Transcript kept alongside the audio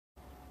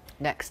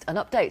Next, an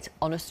update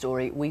on a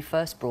story we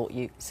first brought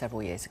you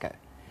several years ago.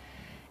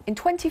 In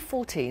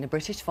 2014, a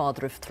British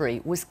father of 3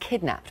 was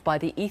kidnapped by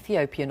the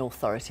Ethiopian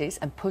authorities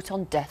and put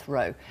on death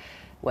row,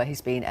 where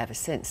he's been ever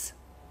since.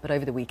 But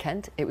over the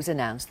weekend, it was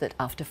announced that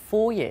after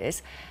 4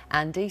 years,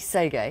 Andy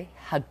Sege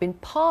had been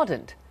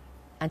pardoned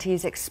and he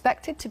is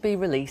expected to be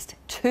released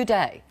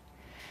today.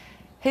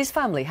 His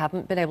family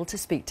haven't been able to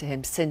speak to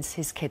him since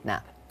his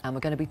kidnap, and we're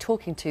going to be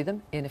talking to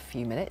them in a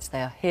few minutes.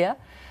 They are here,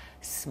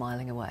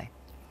 smiling away.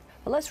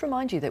 But let's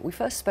remind you that we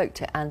first spoke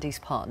to Andy's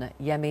partner,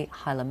 Yemi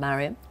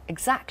Hailemariam,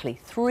 exactly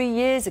 3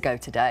 years ago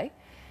today,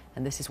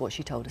 and this is what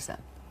she told us then.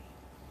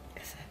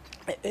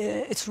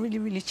 It's really,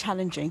 really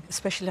challenging,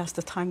 especially as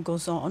the time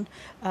goes on.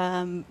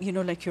 You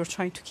know, like you're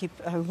trying to keep,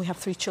 we have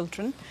 3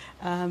 children.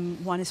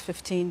 One is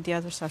 15, the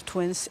others are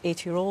twins,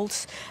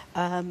 8-year-olds.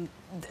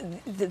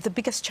 The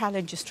biggest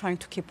challenge is trying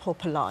to keep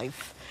hope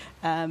alive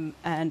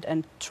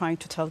and trying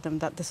to tell them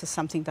that this is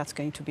something that's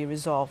going to be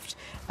resolved.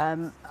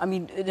 I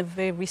mean, in a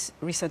very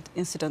recent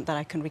incident that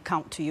I can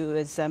recount to you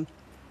is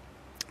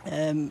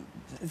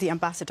the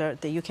ambassador,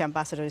 the UK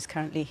ambassador, is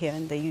currently here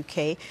in the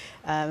UK,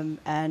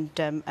 and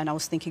I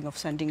was thinking of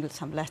sending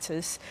some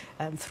letters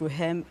through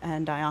him,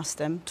 and I asked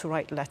them to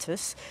write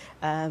letters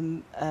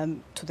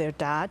to their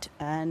dad,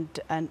 and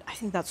I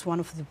think that's one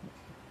of the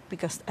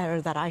biggest error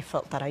that I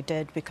felt that I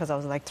did, because I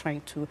was like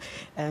trying to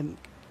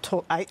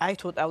I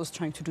thought I was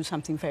trying to do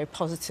something very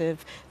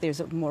positive.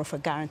 There's more of a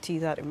guarantee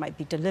that it might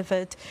be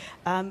delivered.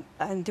 And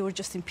they were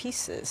just in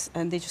pieces,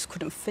 and they just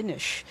couldn't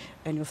finish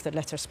any of the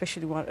letters,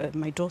 especially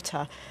my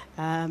daughter.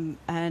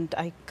 And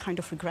I kind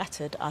of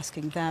regretted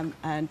asking them,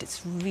 and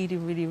it's really,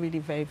 really, really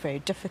very, very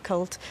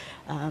difficult.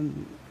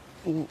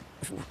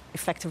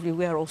 Effectively,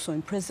 we are also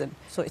in prison.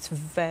 So it's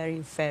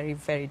very, very,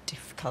 very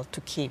difficult to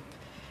keep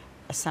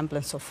a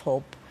semblance of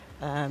hope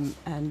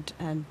and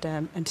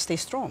stay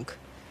strong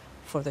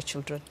for the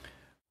children.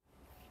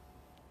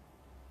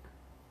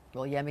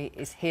 Well, Yemi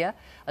is here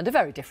under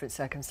very different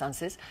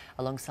circumstances,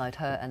 alongside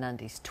her and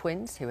Andy's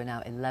twins, who are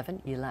now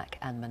 11, Yilak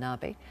and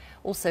Manabi.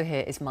 Also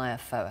here is Maya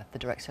Foa, the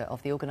director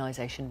of the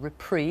organisation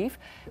Reprieve,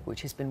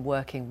 which has been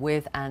working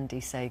with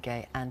Andy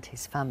Sege and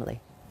his family.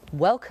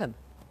 Welcome.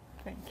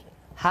 Thank you.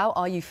 How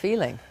are you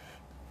feeling?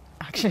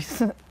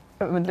 Actually,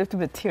 I'm a little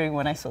bit teary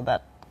when I saw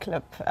that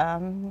clip.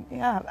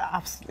 Yeah,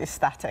 absolutely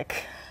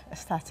ecstatic.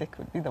 Ecstatic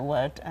would be the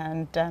word,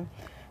 and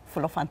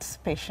full of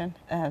anticipation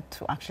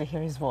to actually hear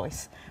his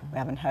voice. We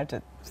haven't heard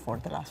it for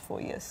the last 4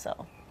 years,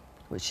 so.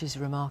 Which is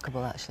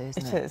remarkable, actually,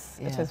 isn't it? It is.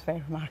 Yeah. It is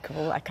very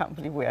remarkable. I can't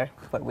believe where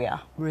we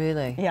are.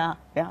 Really? Yeah,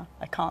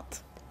 I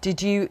can't.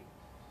 Did you,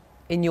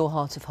 in your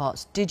heart of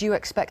hearts, did you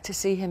expect to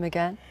see him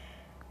again?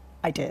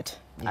 I did.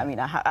 Yeah.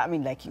 I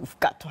mean, like, you've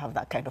got to have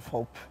that kind of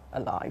hope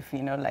alive,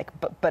 you know, like,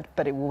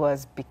 but it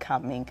was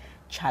becoming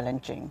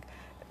challenging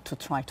to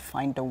try to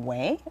find a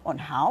way on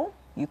how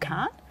you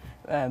can.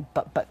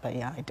 But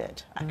yeah, I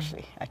did,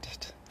 actually, I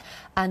did.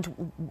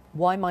 And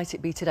why might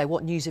it be today?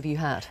 What news have you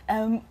had?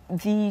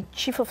 The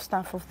Chief of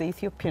Staff of the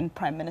Ethiopian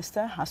Prime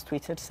Minister has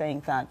tweeted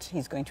saying that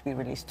he's going to be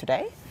released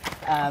today.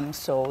 And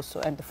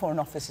the Foreign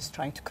Office is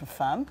trying to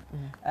confirm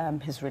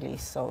his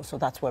release. So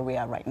that's where we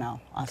are right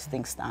now, as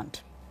things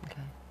stand.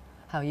 Okay.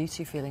 How are you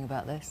two feeling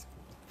about this?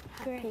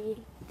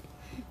 Happy.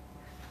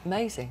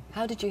 Amazing.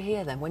 How did you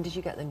hear then? When did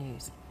you get the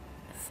news?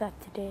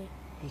 Saturday.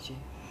 Did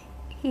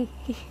you?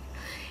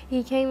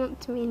 He came up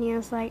to me and he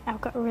was like,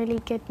 I've got really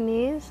good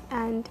news,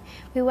 and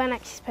we weren't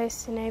actually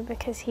supposed to know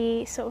because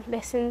he sort of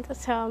listened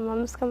to our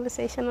mum's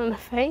conversation on the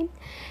phone,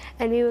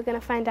 and we were going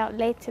to find out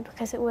later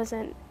because it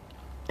wasn't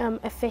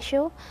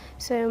official,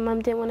 so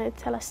Mum didn't want to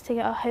tell us to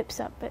get our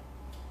hopes up, but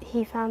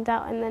he found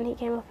out, and then he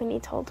came up and he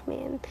told me,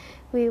 and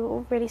we were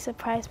all really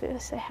surprised, but we were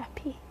so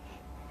happy.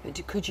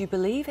 But could you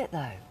believe it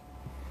though?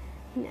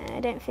 No, I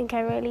don't think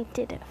I really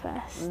did at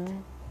first.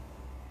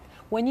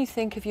 When you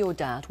think of your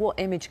dad, what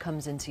image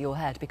comes into your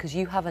head? Because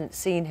you haven't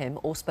seen him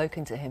or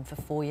spoken to him for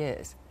 4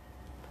 years.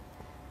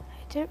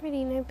 I don't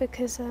really know,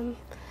 because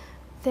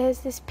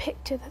there's this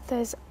picture that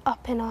there's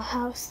up in our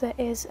house that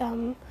is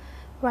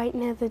right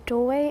near the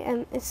doorway,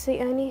 and it's the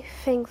only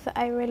thing that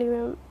I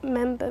really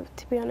remember,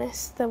 to be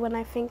honest, when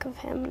I think of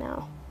him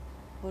now.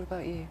 What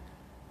about you?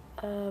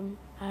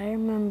 I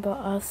remember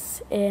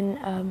us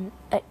in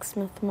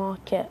Exmouth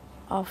Market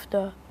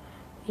after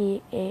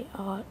we ate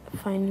our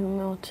final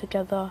meal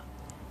together,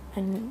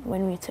 and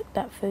when we took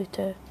that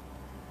photo.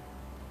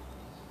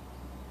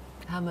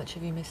 How much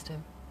have you missed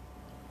him?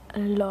 A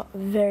lot,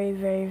 very,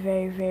 very,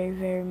 very, very,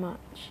 very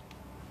much.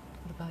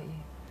 What about you?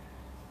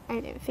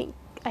 I don't think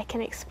I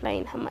can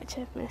explain how much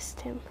I've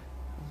missed him.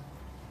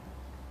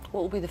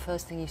 What will be the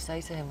first thing you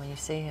say to him when you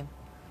see him?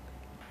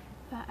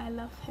 That I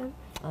love him.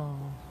 Oh.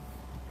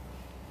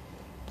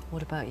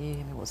 What about you?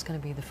 I mean, what's going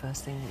to be the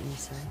first thing that you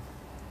say?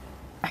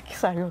 I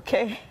guess I'm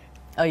okay.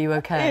 Are you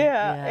okay?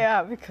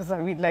 Yeah, because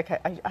I mean, like,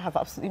 I have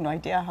absolutely no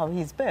idea how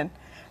he's been,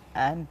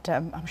 and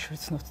I'm sure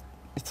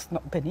it's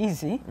not been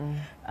easy.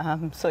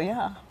 So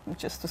yeah,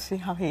 just to see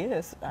how he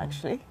is,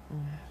 actually.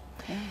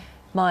 Yeah.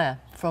 Maya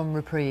from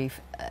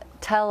Reprieve,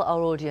 tell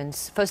our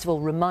audience, first of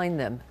all, remind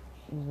them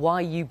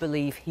why you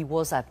believe he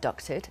was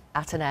abducted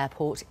at an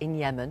airport in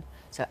Yemen,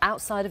 so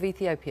outside of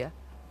Ethiopia,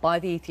 by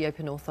the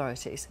Ethiopian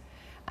authorities,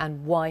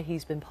 and why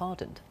he's been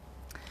pardoned.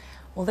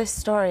 Well, this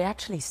story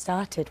actually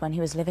started when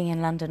he was living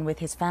in London with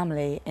his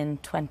family in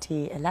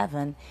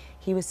 2011.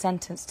 He was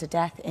sentenced to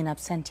death in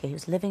absentia. He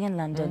was living in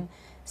London,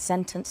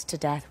 sentenced to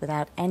death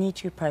without any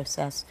due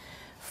process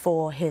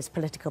for his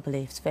political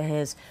beliefs, for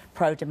his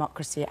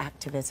pro-democracy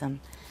activism.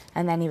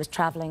 And then he was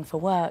travelling for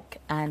work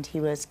and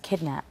he was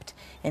kidnapped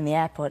in the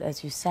airport,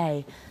 as you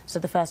say. So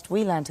the first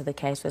we learned of the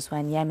case was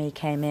when Yemi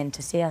came in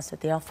to see us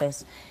at the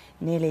office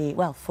nearly,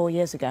 well, 4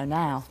 years ago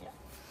now.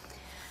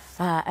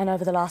 And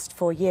over the last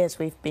 4 years,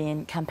 we've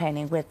been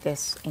campaigning with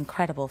this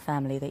incredible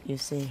family that you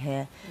see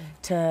here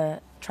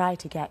to try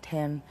to get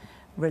him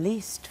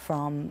released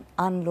from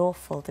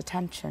unlawful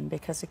detention,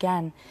 because,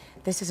 again,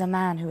 this is a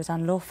man who was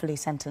unlawfully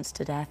sentenced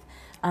to death,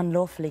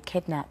 unlawfully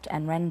kidnapped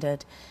and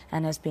rendered,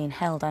 and has been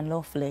held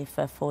unlawfully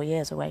for 4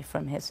 years away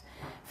from his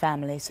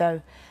family.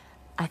 So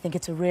I think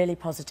it's a really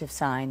positive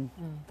sign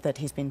that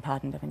he's been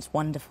pardoned. I mean, it's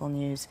wonderful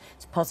news.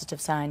 It's a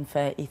positive sign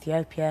for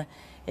Ethiopia.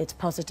 It's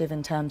positive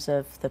in terms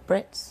of the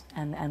Brits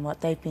and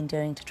what they've been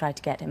doing to try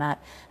to get him out.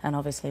 And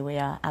obviously we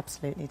are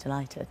absolutely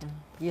delighted.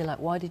 You're like,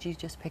 why did you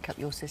just pick up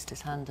your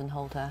sister's hand and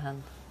hold her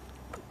hand?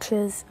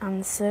 Because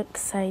I'm so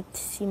excited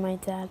to see my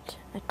dad.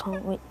 I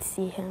can't wait to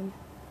see him.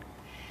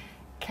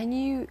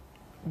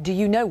 Do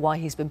you know why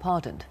he's been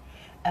pardoned?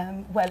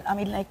 Well, I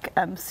mean, like,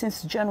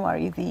 since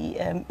January,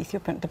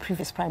 the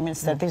previous Prime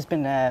Minister, there's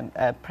been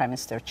a Prime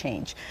Minister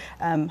change,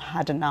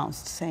 had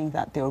announced saying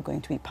that they were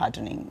going to be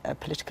pardoning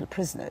political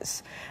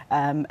prisoners.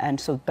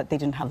 But they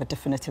didn't have a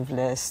definitive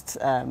list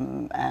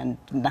and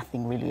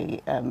nothing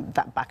really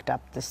that backed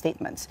up the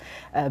statements.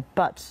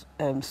 But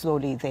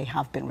slowly they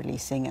have been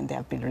releasing, and they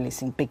have been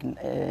releasing big,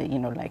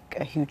 like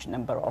a huge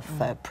number of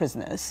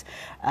prisoners.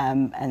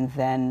 And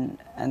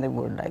they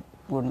were like,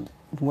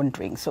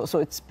 wondering. So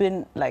it's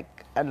been like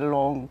a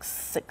long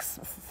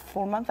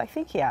 4 months, I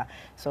think, yeah.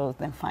 So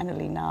then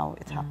finally now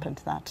it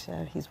happened that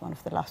he's one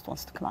of the last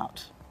ones to come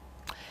out.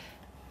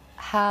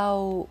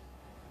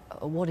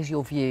 What is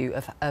your view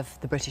of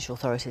the British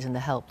authorities and the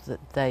help that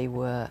they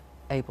were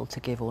able to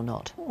give or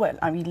not? Well,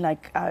 I mean,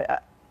 like,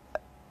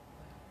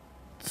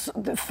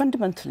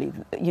 fundamentally,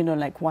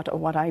 like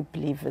what I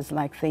believe is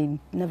like they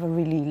never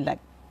really like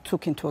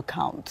took into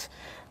account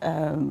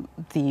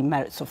the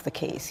merits of the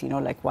case,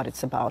 like what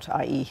it's about,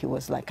 i.e. he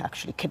was like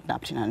actually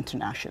kidnapped in an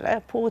international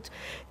airport,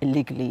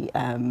 illegally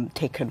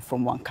taken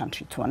from one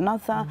country to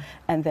another,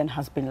 and then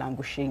has been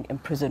languishing in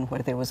prison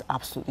where there was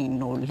absolutely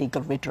no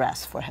legal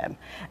redress for him.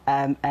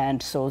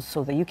 And so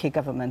the UK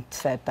government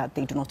said that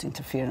they do not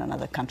interfere in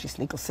another country's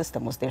legal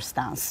system, was their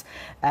stance.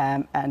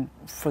 And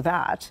for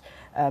that,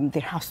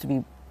 there has to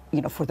be,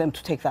 for them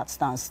to take that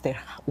stance,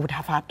 there would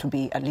have had to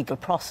be a legal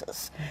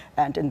process.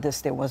 And in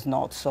this, there was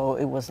not. So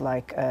it was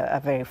like a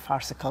very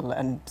farcical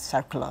and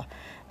circular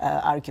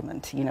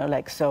argument,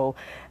 like so.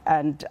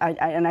 And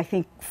I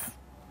think,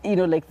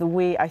 like the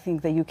way I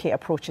think the UK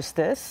approaches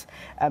this,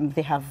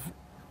 they have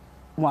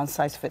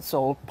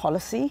one-size-fits-all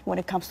policy when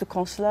it comes to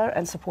consular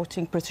and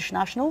supporting British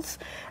nationals.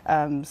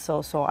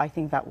 So I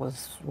think that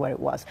was where it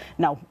was.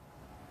 Now,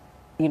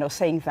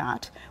 saying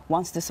that,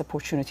 once this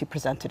opportunity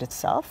presented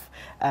itself,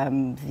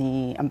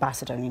 the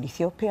ambassador in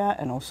Ethiopia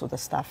and also the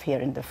staff here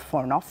in the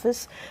Foreign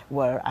Office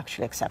were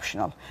actually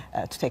exceptional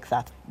to take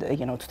that,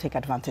 to take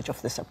advantage of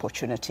this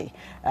opportunity.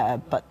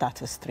 But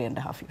that is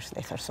 3.5 years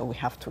later, so we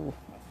have to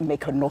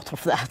make a note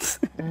of that.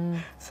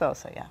 So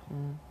yeah.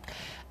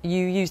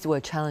 You used the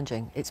word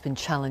challenging. It's been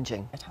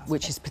challenging,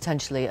 which is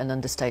potentially an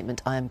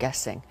understatement, I am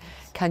guessing.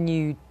 Can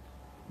you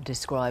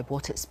describe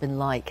what it's been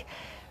like,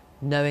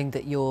 knowing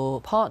that your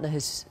partner,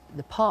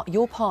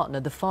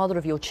 the father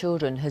of your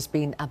children, has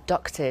been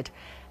abducted,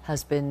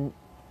 has been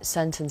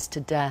sentenced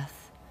to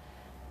death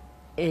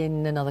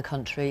in another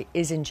country,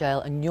 is in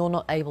jail, and you're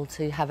not able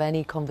to have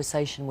any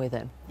conversation with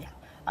him? Yeah,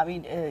 I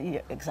mean,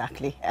 yeah,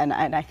 exactly. And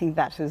I think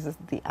that is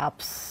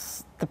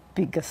the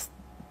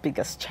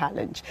biggest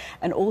challenge.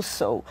 And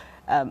also,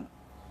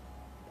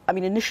 I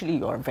mean, initially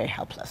you're very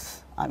helpless.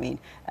 I mean,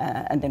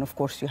 and then of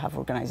course you have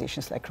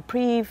organizations like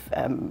Reprieve,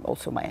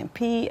 also my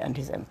MP and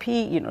his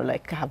MP,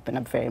 like have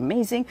been very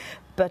amazing.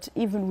 But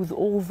even with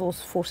all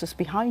those forces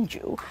behind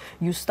you,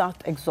 you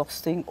start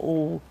exhausting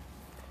all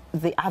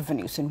the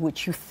avenues in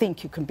which you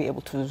think you can be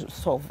able to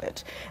solve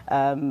it.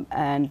 And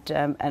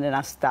then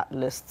as that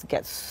list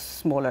gets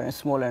smaller and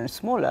smaller and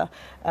smaller,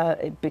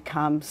 it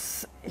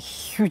becomes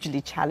hugely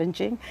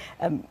challenging.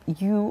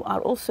 You are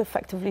also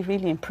effectively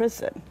really in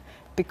prison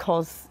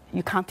because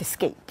you can't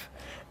escape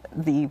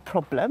the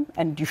problem,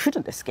 and you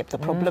shouldn't escape the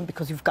problem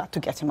because you've got to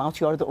get him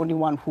out. You are the only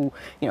one who,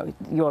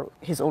 you're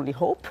his only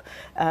hope.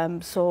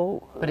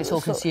 But it's all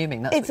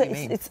consuming. That's what you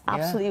mean. It's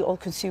absolutely all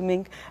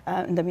consuming.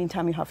 In the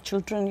meantime, you have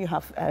children. You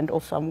have, and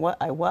also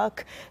I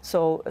work.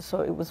 So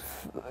it was,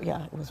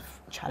 it was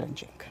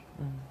challenging.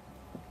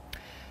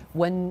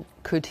 When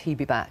could he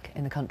be back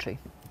in the country?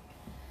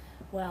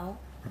 Well,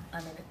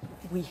 I mean,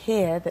 we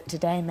hear that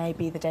today may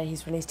be the day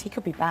he's released. He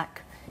could be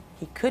back.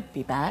 he could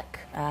be back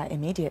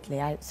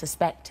immediately. I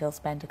suspect he'll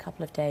spend a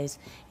couple of days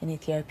in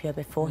Ethiopia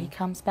before he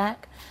comes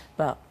back,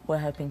 but we're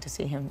hoping to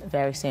see him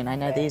very soon. I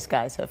know these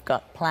guys have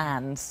got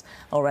plans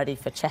already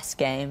for chess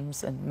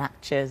games and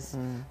matches,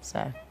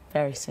 so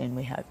very soon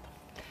we hope.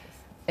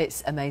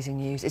 It's amazing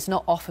news. It's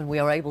not often we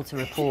are able to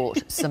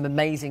report some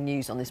amazing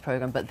news on this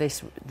programme, but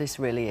this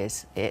really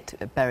is it,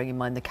 bearing in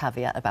mind the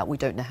caveat about we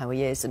don't know how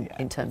he is and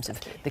in terms of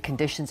the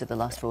conditions of the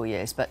last 4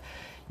 years, but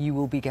you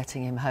will be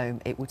getting him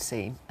home, it would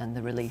seem, and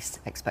the release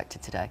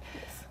expected today.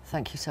 Yes.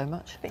 Thank you so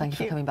much. Thank you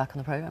for you. coming back on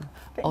the programme.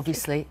 Thank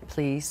Obviously, you.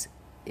 please,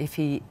 if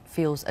he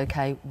feels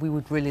okay, we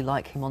would really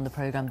like him on the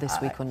programme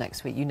this week or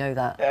next week. You know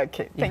that.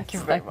 Okay, thank you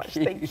very much.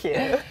 Thank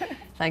you.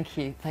 Thank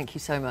you. Thank you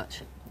so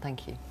much.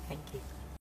 Thank you. Thank you.